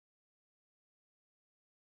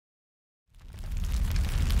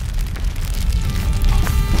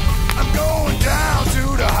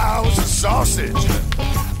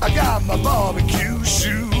got my barbecue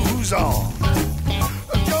shoes on.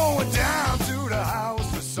 Going down to the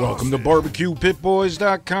house. Welcome to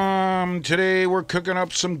BBQPitBoys.com. Today we're cooking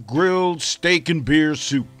up some grilled steak and beer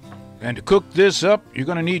soup. And to cook this up, you're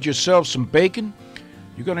going to need yourself some bacon.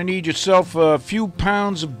 You're going to need yourself a few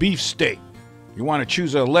pounds of beef steak. You want to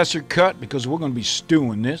choose a lesser cut because we're going to be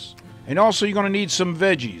stewing this. And also you're going to need some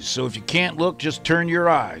veggies, so if you can't look, just turn your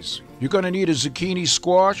eyes. You're going to need a zucchini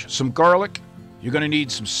squash, some garlic. You're going to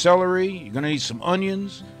need some celery. You're going to need some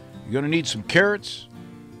onions. You're going to need some carrots.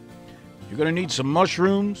 You're going to need some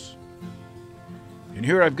mushrooms. And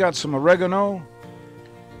here I've got some oregano.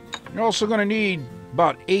 You're also going to need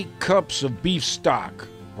about 8 cups of beef stock,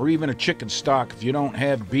 or even a chicken stock if you don't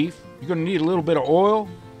have beef. You're going to need a little bit of oil.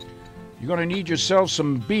 You're going to need yourself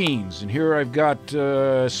some beans, and here I've got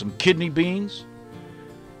some kidney beans.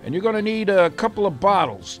 And you're going to need a couple of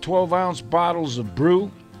bottles, 12-ounce bottles of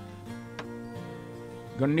brew.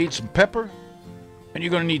 You're going to need some pepper, and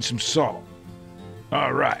you're going to need some salt.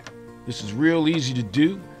 All right, this is real easy to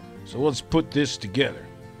do, so let's put this together.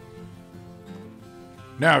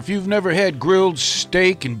 Now, if you've never had grilled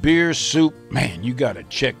steak and beer soup, man, you got to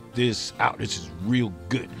check this out. This is real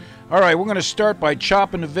good. All right, we're going to start by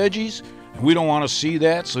chopping the veggies, and we don't want to see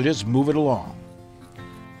that, so just move it along.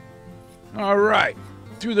 All right,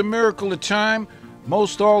 through the miracle of time,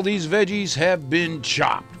 most all these veggies have been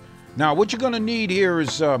chopped. Now, what you're going to need here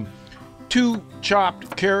is 2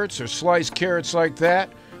 chopped carrots or sliced carrots like that.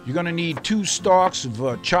 You're going to need 2 stalks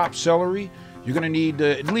of chopped celery. You're going to need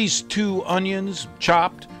at least 2 onions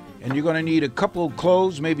chopped, and you're going to need a couple of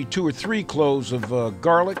cloves, maybe 2 or 3 cloves of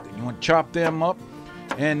garlic. You want to chop them up.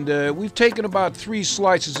 And we've taken about 3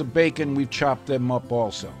 slices of bacon. We've chopped them up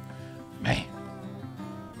also. Man.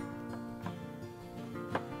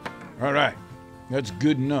 All right. That's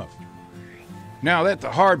good enough. Now that the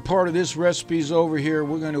hard part of this recipe is over here,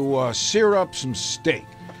 we're going to sear up some steak.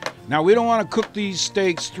 Now, we don't want to cook these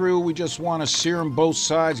steaks through. We just want to sear them both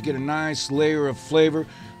sides, get a nice layer of flavor.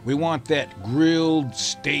 We want that grilled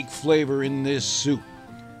steak flavor in this soup.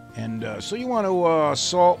 And so you want to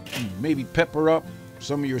salt and maybe pepper up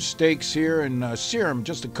some of your steaks here and sear them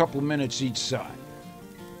just a couple minutes each side.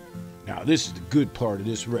 Now, this is the good part of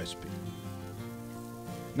this recipe.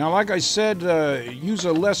 Now, like I said, use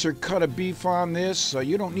a lesser cut of beef on this.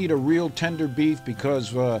 You don't need a real tender beef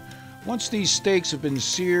because once these steaks have been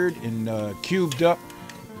seared and cubed up,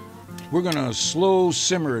 we're going to slow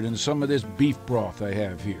simmer it in some of this beef broth I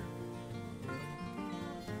have here.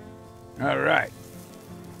 All right.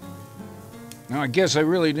 Now, I guess I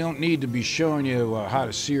really don't need to be showing you how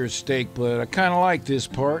to sear a steak, but I kind of like this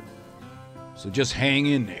part. So just hang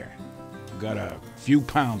in there. I've got a few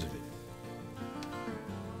pounds of it.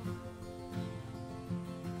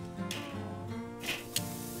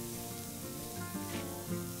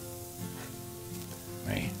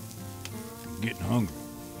 Man, I'm getting hungry.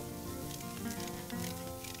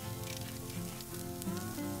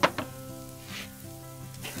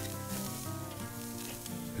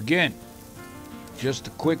 Again, just a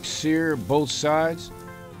quick sear of both sides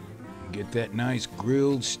and get that nice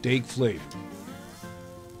grilled steak flavor.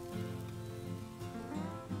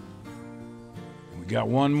 We got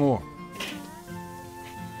one more.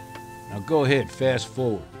 Now go ahead, fast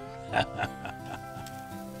forward.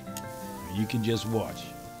 You can just watch.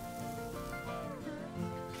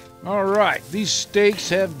 All right, these steaks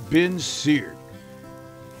have been seared.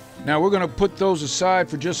 Now we're going to put those aside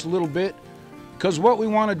for just a little bit, because what we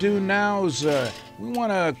want to do now is we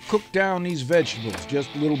want to cook down these vegetables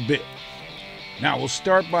just a little bit. Now we'll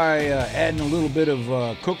start by adding a little bit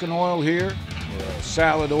of cooking oil here, or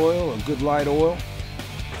salad oil, a good light oil.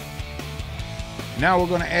 Now we're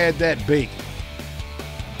going to add that bacon.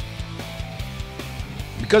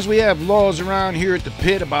 Because we have laws around here at the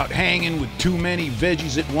pit about hanging with too many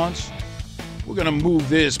veggies at once, we're going to move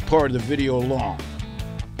this part of the video along.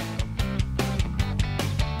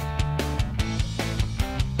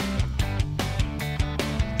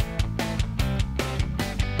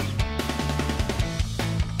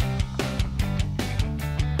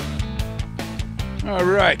 All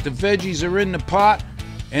right, the veggies are in the pot,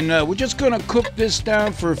 and we're just going to cook this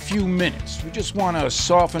down for a few minutes. We just want to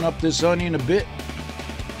soften up this onion a bit.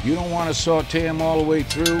 You don't want to saute them all the way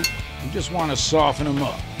through. You just want to soften them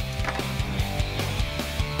up.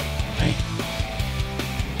 Man.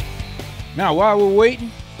 Now, while we're waiting,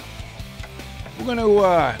 we're going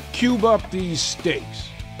to cube up these steaks.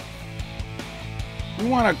 We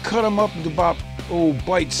want to cut them up into about,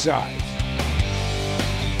 bite size.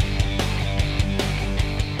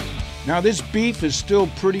 Now, this beef is still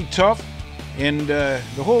pretty tough, and the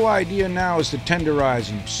whole idea now is to tenderize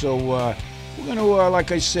them. So We're going to,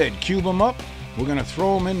 like I said, cube them up. We're going to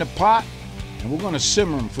throw them in the pot, and we're going to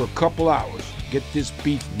simmer them for a couple hours. Get this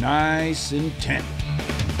beef nice and tender.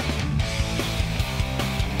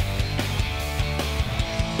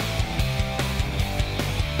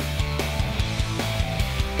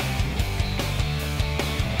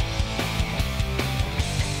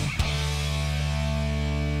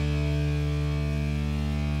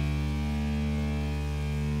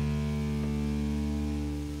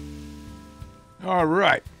 All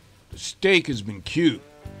right, the steak has been cubed.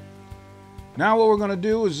 Now what we're going to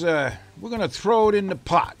do is we're going to throw it in the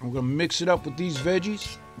pot. We're going to mix it up with these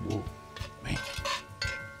veggies. Whoa, man.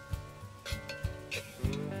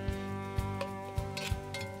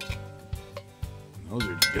 Those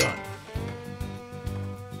are done.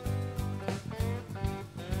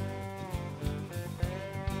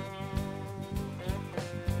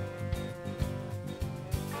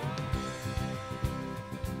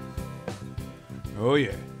 Oh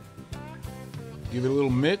yeah. Give it a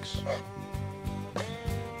little mix.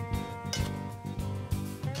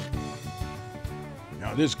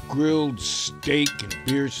 Now this grilled steak and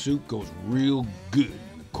beer soup goes real good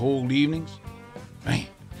in the cold evenings. Man,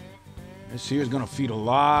 this here is gonna feed a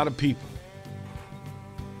lot of people.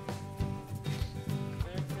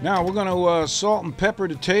 Now we're gonna salt and pepper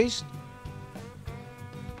to taste.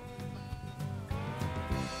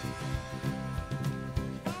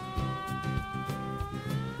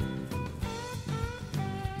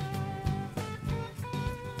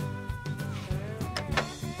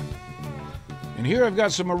 And here I've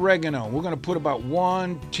got some oregano. We're going to put about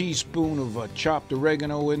 1 teaspoon of chopped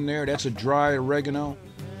oregano in there. That's a dry oregano.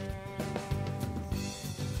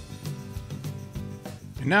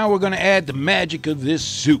 And now we're going to add the magic of this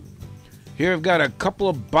soup. Here I've got a couple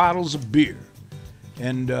of bottles of beer.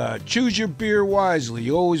 And choose your beer wisely.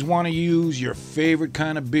 You always want to use your favorite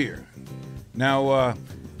kind of beer. Now,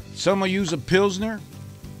 some will use a Pilsner.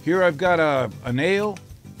 Here I've got an ale.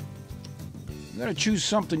 You got to choose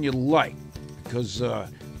something you like, because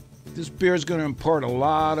this beer is going to impart a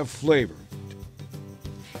lot of flavor.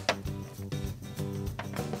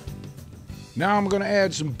 Now I'm going to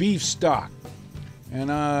add some beef stock, and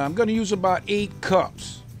I'm going to use about 8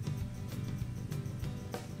 cups.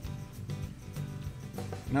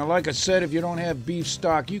 Now, like I said, if you don't have beef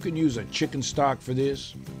stock, you can use a chicken stock for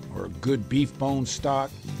this, or a good beef bone stock.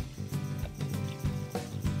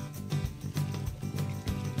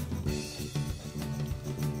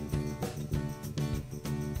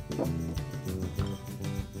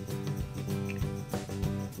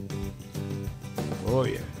 Oh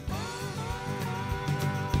yeah.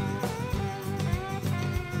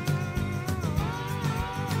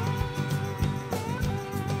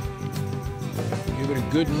 Give it a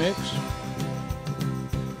good mix.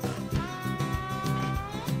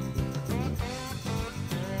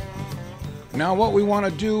 Now what we want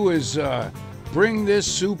to do is bring this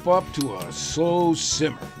soup up to a slow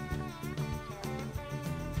simmer.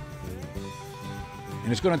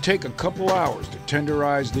 And it's going to take a couple hours to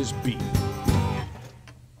tenderize this beef.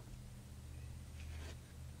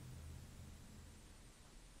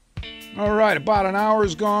 All right, about an hour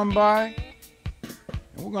has gone by,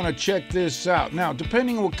 and we're going to check this out. Now,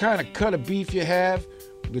 depending on what kind of cut of beef you have,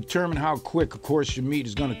 will determine how quick, of course, your meat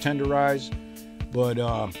is going to tenderize. But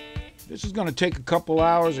this is going to take a couple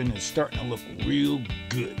hours, and it's starting to look real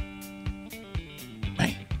good.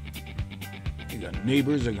 Man, you got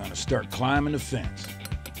neighbors that are going to start climbing the fence.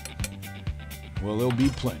 Well, there'll be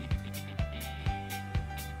plenty.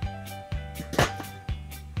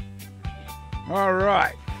 All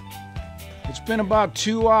right. It's been about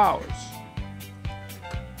 2 hours.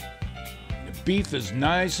 The beef is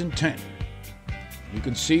nice and tender. You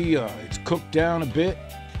can see it's cooked down a bit.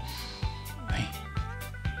 Man,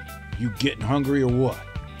 you getting hungry or what?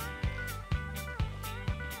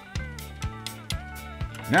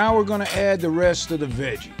 Now we're going to add the rest of the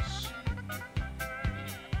veggies.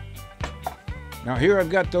 Now here I've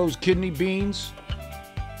got those kidney beans.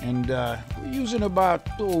 And we're using about,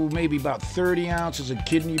 maybe about 30 ounces of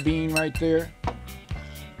kidney bean right there.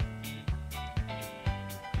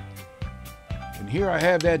 And here I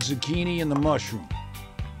have that zucchini and the mushroom.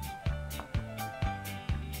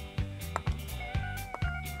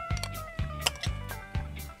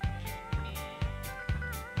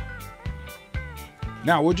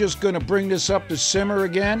 Now we're just going to bring this up to simmer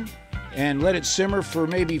again and let it simmer for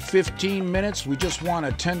maybe 15 minutes. We just want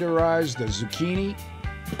to tenderize the zucchini.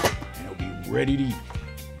 Ready to eat.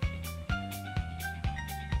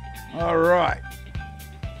 All right.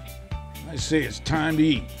 I say it's time to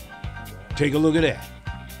eat. Take a look at that.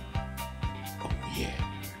 Oh, yeah.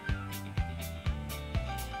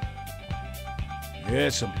 Yeah,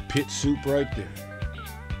 some pit soup right there.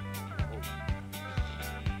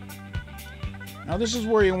 Now this is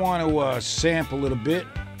where you want to sample a little bit.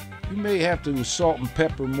 You may have to salt and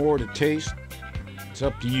pepper more to taste. It's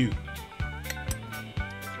up to you.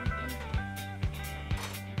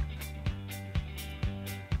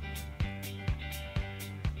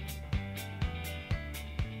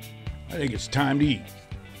 I think it's time to eat.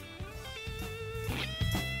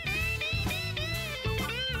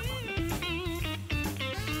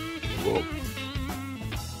 Whoa.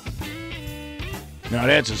 Now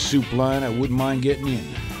that's a soup line I wouldn't mind getting in.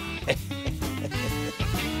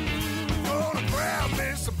 Gonna grab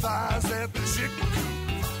me some thighs at the chicken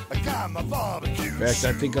coop. I got my barbecue. In fact,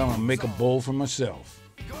 I think I'm gonna make a bowl for myself.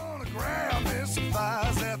 Gonna grab me some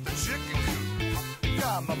thighs at the chicken coop.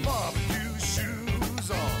 Got my barbecue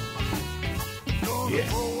shoes on. Gonna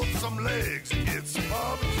roll up some legs and get some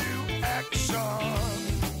barbecue action.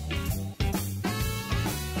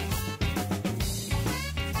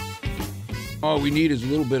 All we need is a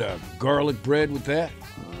little bit of garlic bread with that.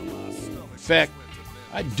 In fact,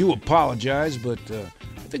 I do apologize, but I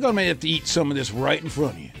think I may have to eat some of this right in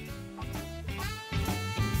front of you.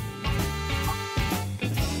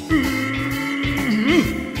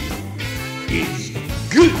 It's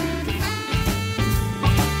good.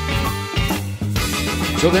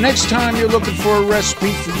 So the next time you're looking for a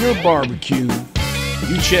recipe for your barbecue,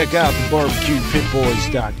 you check out the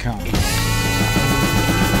BBQPitBoys.com.